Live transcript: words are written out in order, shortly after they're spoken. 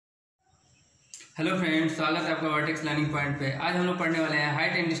Hello friends, स्वागत है आपका वर्टेक्स लर्निंग पॉइंट पे। आज हम लोग पढ़ने वाले हैं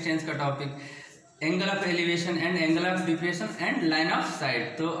हाइट एंड डिस्टेंस का topic, angle of elevation and angle of depression and line of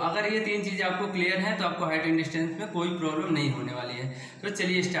site. तो अगर ये तीन चीज़ें आपको क्लियर हैं तो आपको हाइट एंड डिस्टेंस में कोई प्रॉब्लम नहीं होने वाली है। तो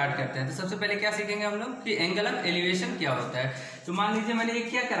चलिए स्टार्ट करते हैं। तो सबसे पहले क्या सीखेंगे हम लोग कि एंगल ऑफ एलिवेशन क्या होता है। तो मान लीजिए मैंने ये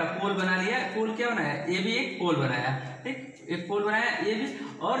क्या करा, पोल बना लिया। पोल क्या बनाया, ये भी एक पोल बनाया, ठीक, एक पोल बनाया ये भी,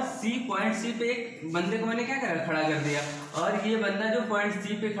 और सी पॉइंट सी पे एक बंदे को मैंने क्या करा, खड़ा कर दिया। और ये बंदा जो पॉइंट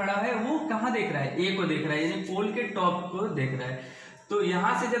सी पे खड़ा है वो कहाँ देख रहा है, ए को देख रहा है, यानी पोल के टॉप को देख रहा है। तो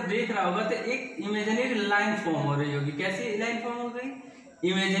यहाँ से जब देख रहा होगा तो एक इमेजिनरी लाइन फॉर्म हो रही होगी। कैसी लाइन फॉर्म हो गई,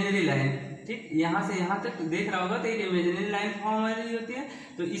 इमेजिनरी लाइन, ठीक। यहाँ से यहाँ तक देख रहा होगा तो एक इमेजिनरी लाइन फॉर्म हो रही होती है।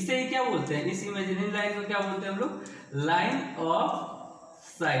 तो इसे क्या बोलते हैं, इस इमेजिनरी लाइन को क्या बोलते हैं हम लोग, लाइन ऑफ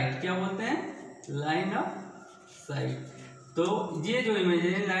साइट। क्या बोलते हैं, लाइन ऑफ साइट। तो ये जो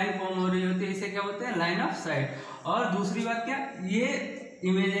इमेजिनरी लाइन फॉर्म हो रही होती है इसे क्या बोलते हैं, लाइन ऑफ साइट। और दूसरी बात क्या, ये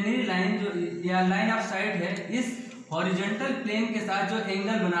इमेजिनरी लाइन जो या लाइन ऑफ साइट है, इस हॉरिजॉन्टल प्लेन के साथ जो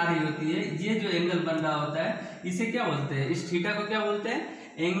एंगल बना रही होती है, ये जो एंगल बन रहा होता है इसे क्या बोलते हैं, इस थीटा को क्या बोलते हैं,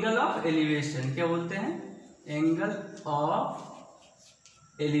 एंगल ऑफ एलिवेशन। क्या बोलते हैं, एंगल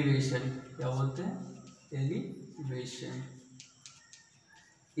ऑफ एलिवेशन। क्या बोलते हैं, एलिवेशन।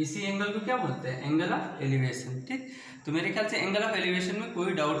 इसी एंगल को क्या बोलते हैं, एंगल ऑफ एलिवेशन, ठीक। तो मेरे ख्याल से एंगल ऑफ एलिवेशन में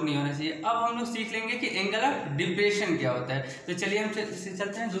कोई डाउट नहीं होना चाहिए। अब हम लोग सीख लेंगे कि एंगल ऑफ डिप्रेशन क्या होता है। तो चलिए हम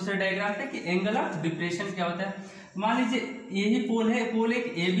चलते हैं दूसरे डायग्राम पे कि एंगल ऑफ डिप्रेशन क्या होता है। मान लीजिए यही पोल है, पोल एक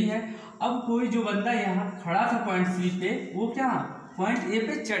ए भी है। अब कोई जो बंदा यहाँ खड़ा था पॉइंट सी पे, वो क्या पॉइंट ए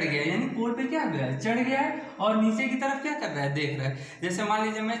पे चढ़ गया, यानी पोल पे क्या गया, चढ़ गया है, और नीचे की तरफ क्या कर रहा है, देख रहा है। जैसे मान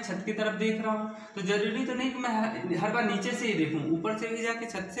लीजिए मैं छत की तरफ देख रहा हूँ, तो जरूरी तो नहीं कि मैं हर बार नीचे से ही देखूँ, ऊपर से भी जाके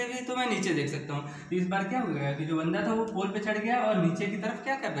छत से भी तो मैं नीचे देख सकता हूँ। तो इस बार क्या हो गया कि जो बंदा था वो पोल पे चढ़ गया और नीचे की तरफ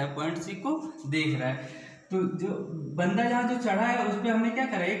क्या कर रहा है, पॉइंट सी को देख रहा है। तो जो बंदा जहाँ जो चढ़ा है उस पर हमने क्या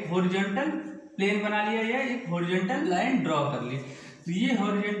करा, एक हॉरिजॉन्टल प्लेन बना लिया या एक हॉरिजॉन्टल लाइन ड्रॉ कर ली। तो ये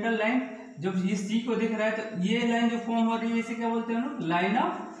हॉरिजॉन्टल लाइन जब ये सी को दिख रहा है तो ये लाइन जो फॉर्म हो रही है इसे क्या बोलते हैं हम लोग,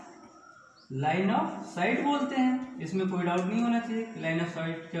 लाइन ऑफ साइट बोलते हैं। इसमें कोई डाउट नहीं होना चाहिए कि लाइन ऑफ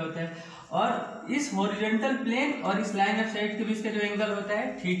साइट क्या होता है। और इस हॉरिजॉन्टल प्लेन और इस लाइन ऑफ साइट के बीच का जो एंगल होता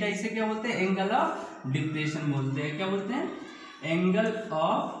है थीटा, इसे क्या बोलते हैं, एंगल ऑफ डिप्रेशन बोलते हैं। क्या बोलते हैं, एंगल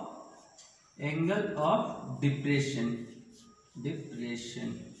ऑफ डिप्रेशन,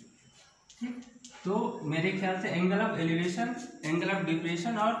 ठीक। तो मेरे ख्याल से angle of elevation, angle of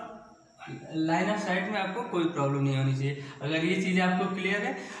depression और लाइन ऑफ साइट में आपको कोई प्रॉब्लम नहीं होनी चाहिए। अगर ये चीज़ें आपको क्लियर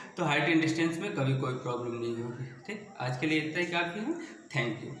है तो हाइट एंड डिस्टेंस में कभी कोई प्रॉब्लम नहीं होगी, ठीक। आज के लिए इतना ही काफ़ी है।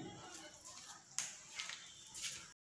 Thank you.